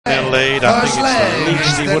lead. I think it's the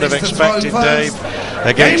least he would have expected, Dave,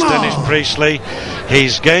 against Dennis Priestley.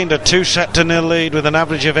 He's gained a 2-0 lead with an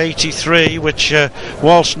average of 83, which,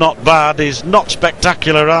 whilst not bad, is not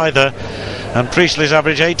spectacular either. And Priestley's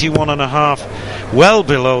average 81.5, well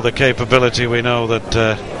below the capability we know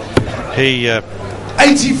that he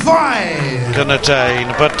 85 can attain.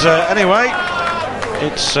 But anyway,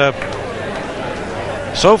 it's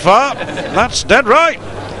so far that's dead right,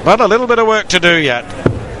 but a little bit of work to do yet.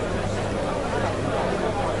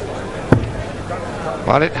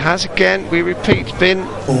 Well, it has again, we repeat, been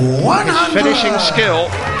his finishing skill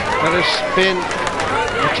that has been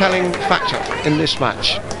a telling factor in this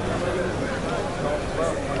match.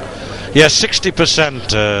 Yes, 60%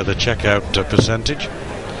 the checkout percentage.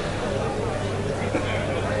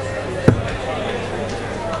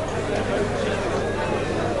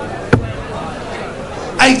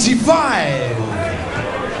 $85.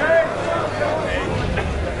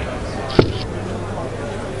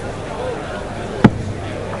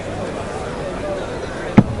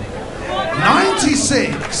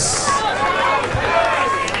 96.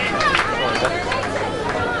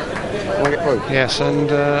 Yes, and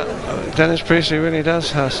Dennis Priestley really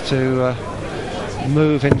does has to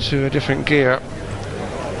move into a different gear.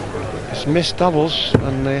 He's missed doubles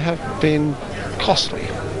and they have been costly.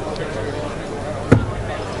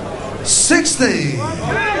 60.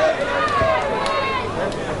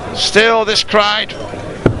 Still this crowd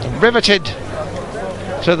riveted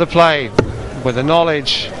to the play with the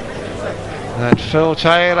knowledge that Phil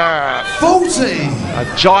Taylor, 40, a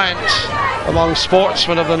giant among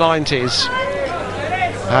sportsmen of the 90s,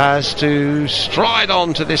 has to stride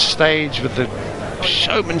onto this stage with the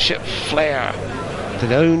showmanship flair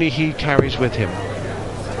that only he carries with him.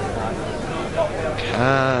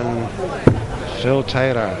 Can Phil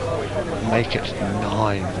Taylor make it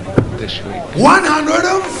 9 this week?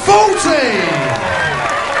 140.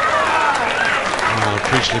 Well, the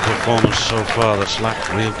Priestley performance so far that's lacked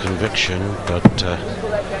real conviction, but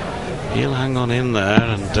he'll hang on in there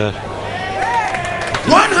and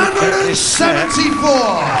 174.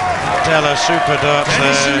 Della super darts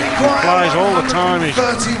there, applies all the time. He's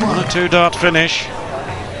on a 2-dart finish,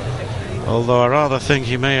 although I rather think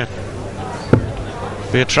he may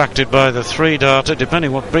be attracted by the 3-darter,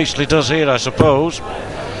 depending what Priestley does here, I suppose.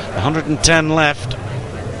 110 left.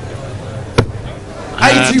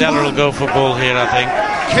 Della will go for ball here, I think.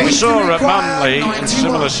 We saw at Manley, in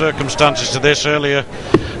similar circumstances to this earlier,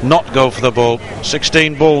 not go for the ball.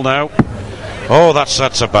 16 ball now. Oh, that's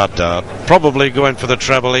a bad dart. Probably going for the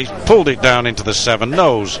treble. He's pulled it down into the 7.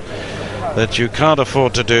 Knows that you can't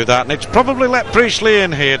afford to do that, and it's probably let Priestley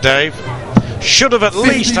in here, Dave. Should have at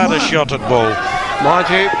least had a shot at ball. Mind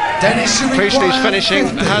you, Priestley's finishing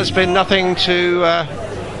has been nothing to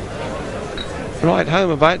write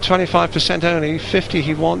home about. 25% only. 50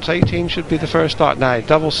 he wants. 18 should be the first dart now.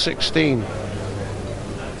 Double 16.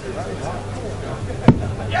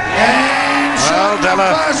 Well,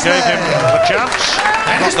 Della gave him a chance.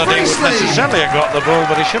 Not that he would necessarily have got the ball,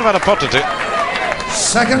 but he should have had a pot at it.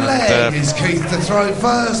 Second leg is Keith to throw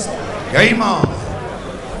first. Game on.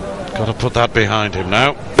 Got to put that behind him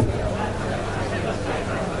now.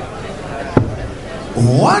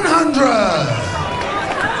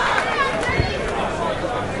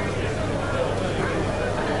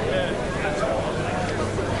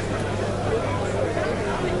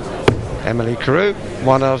 Emily Carew,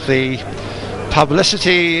 one of the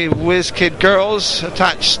publicity whiz kid girls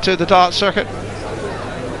attached to the dart circuit.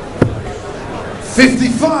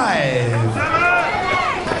 55.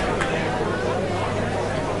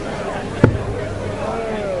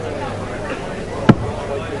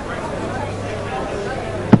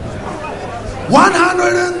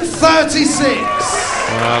 $136.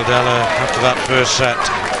 Well, Della, after that first set,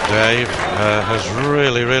 Dave has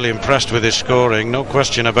really impressed with his scoring, no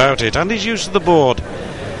question about it, and his use of the board.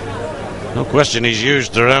 No question he's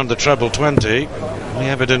used around the treble 20. The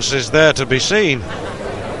evidence is there to be seen,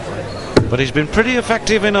 but he's been pretty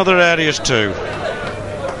effective in other areas too.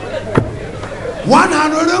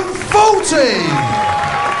 140.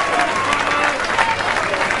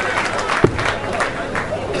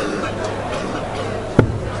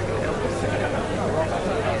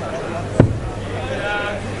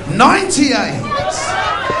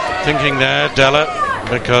 Thinking there, Della,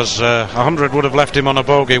 because 100 would have left him on a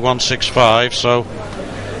bogey 165, so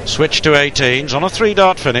switch to 18s on a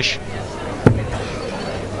 3-dart finish.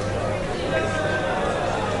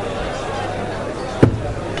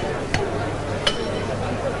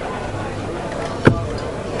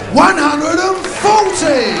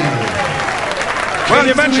 Well,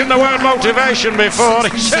 you mentioned the word motivation before.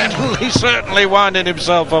 He's certainly winding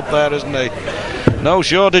himself up there, isn't he? No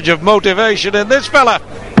shortage of motivation in this fella.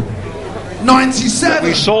 97.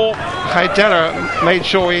 We saw how Della made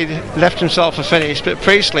sure he left himself a finish, but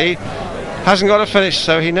Priestley hasn't got a finish,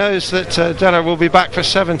 so he knows that Della will be back for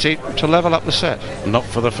 70 to level up the set. Not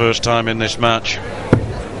for the first time in this match.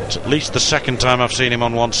 It's at least the second time I've seen him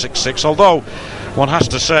on 166, although one has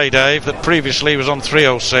to say, Dave, that previously he was on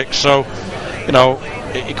 306, so, you know,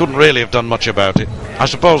 he couldn't really have done much about it. I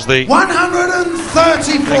suppose the 134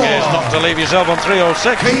 thing is not to leave yourself on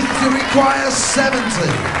 306. Keith requires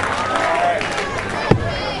 70.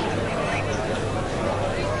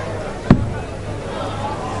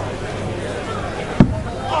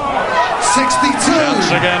 Chance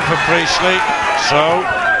again for Priestley. So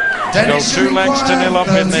Dennis go 2 legs to 0 up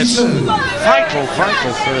in this 32.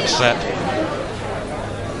 vital third set.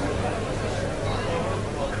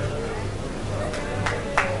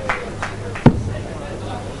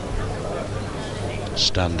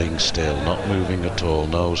 Standing still, not moving at all,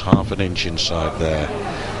 nose half an inch inside there.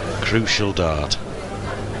 Crucial dart.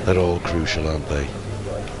 They're all crucial, aren't they?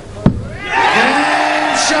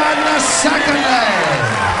 Then shot the second leg.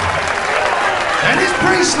 Dennis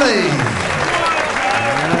Priestley.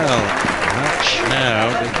 Well, match now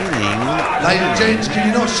beginning. Ladies and gents, can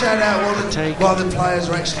you not shout out while the players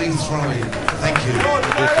are actually throwing? Thank you.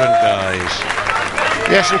 The different guys.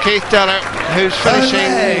 Yes, and Keith Della, whose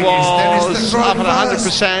finishing was up at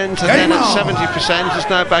 100% and then at 70%, is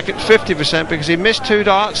now back at 50% because he missed 2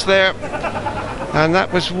 darts there, and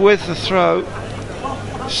that was with the throw.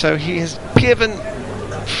 So he has given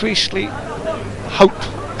Priestley hope,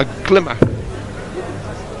 a glimmer.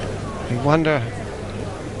 We wonder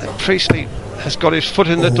that Priestley has got his foot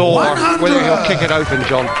in the door, 100. whether he'll kick it open,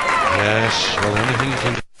 John. Yes, well, anything you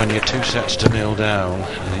can do when you're 2 sets to 0 down,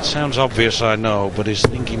 and it sounds obvious, I know, but he's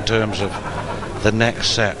thinking in terms of the next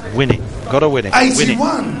set. Win it. Got to win it.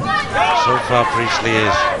 81. Win it. So far, Priestley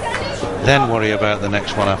is. Then worry about the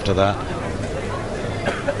next one after that.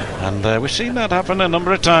 And we've seen that happen a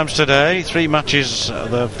number of times today. 3 matches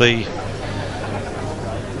of the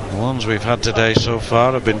ones we've had today so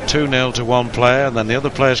far have been 2-0 to one player, and then the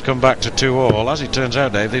other players come back to 2-all. As it turns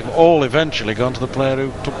out, Dave, they've all eventually gone to the player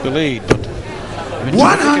who took the lead. But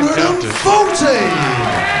 140.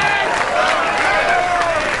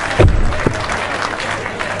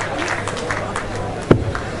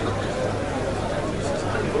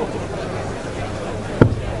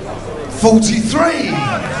 43.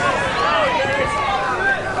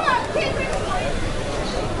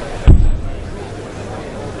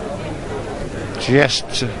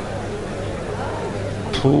 Just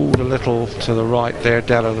pulled a little to the right there,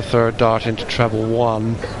 Della, the third dart into treble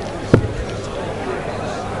 1.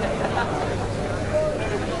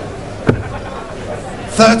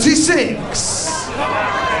 $36.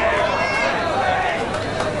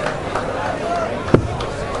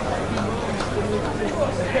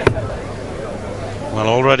 Well,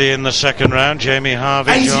 already in the second round, Jamie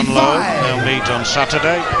Harvey, 85. John Lowe, they'll meet on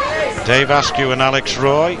Saturday. Dave Askew and Alex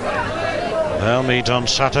Roy, they'll meet on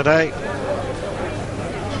Saturday.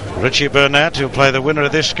 Richie Burnett, who'll play the winner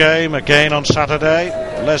of this game again on Saturday.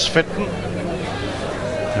 Les Fitton,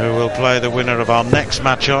 who will play the winner of our next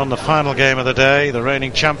match on, the final game of the day, the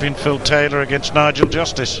reigning champion Phil Taylor against Nigel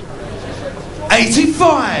Justice.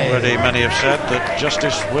 85. Already many have said that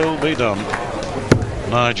justice will be done.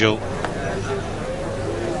 Nigel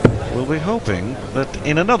will be hoping that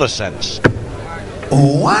in another sense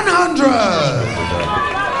 100.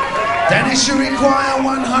 Dennis, you require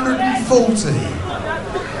 140.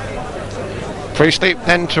 Priestley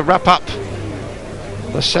then to wrap up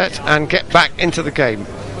the set and get back into the game.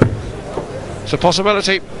 It's a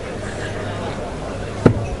possibility.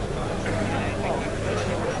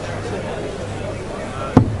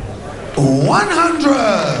 Well,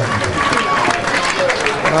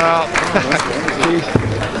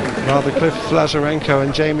 rather Cliff Lazarenko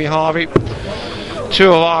and Jamie Harvey, 2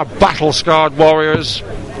 of our battle-scarred warriors.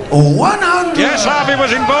 100. Yes, Harvey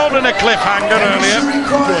was involved in a cliffhanger earlier.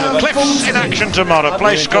 Cliff's in action tomorrow.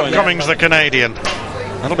 Play Scott Cummings, the Canadian.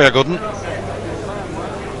 That'll be a good one.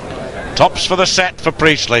 Tops for the set for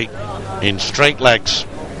Priestley in straight legs.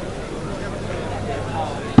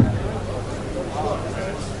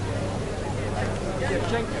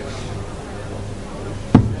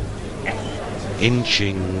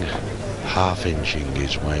 Inching, half inching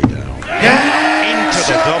his way down. Into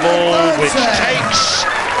the double, which takes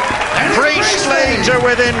Priestley to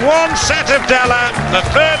within 1 set of Della. The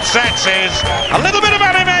third set is a little bit of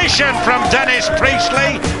animation from Dennis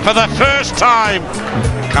Priestley for the first time.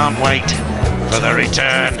 Can't wait for the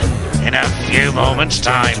return. in a few moments'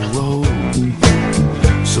 time.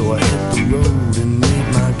 So I hit the road and made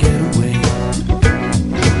my getaway.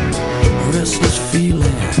 Restless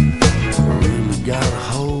feeling, really got